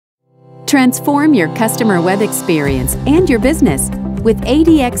Transform your customer web experience and your business with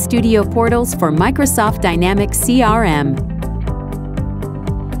Adxstudio Portals for Microsoft Dynamics CRM.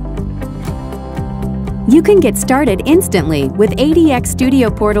 You can get started instantly with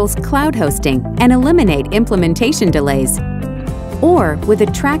Adxstudio Portals cloud hosting and eliminate implementation delays. Or with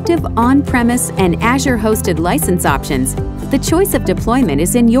attractive on-premise and Azure-hosted license options, the choice of deployment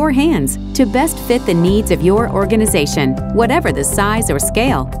is in your hands to best fit the needs of your organization, whatever the size or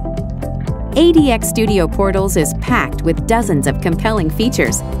scale. Adxstudio Portals is packed with dozens of compelling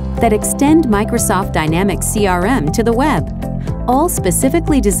features that extend Microsoft Dynamics CRM to the web, all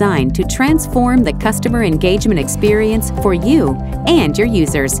specifically designed to transform the customer engagement experience for you and your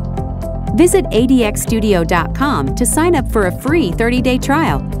users. Visit adxstudio.com to sign up for a free 30-day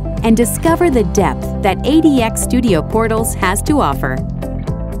trial and discover the depth that Adxstudio Portals has to offer.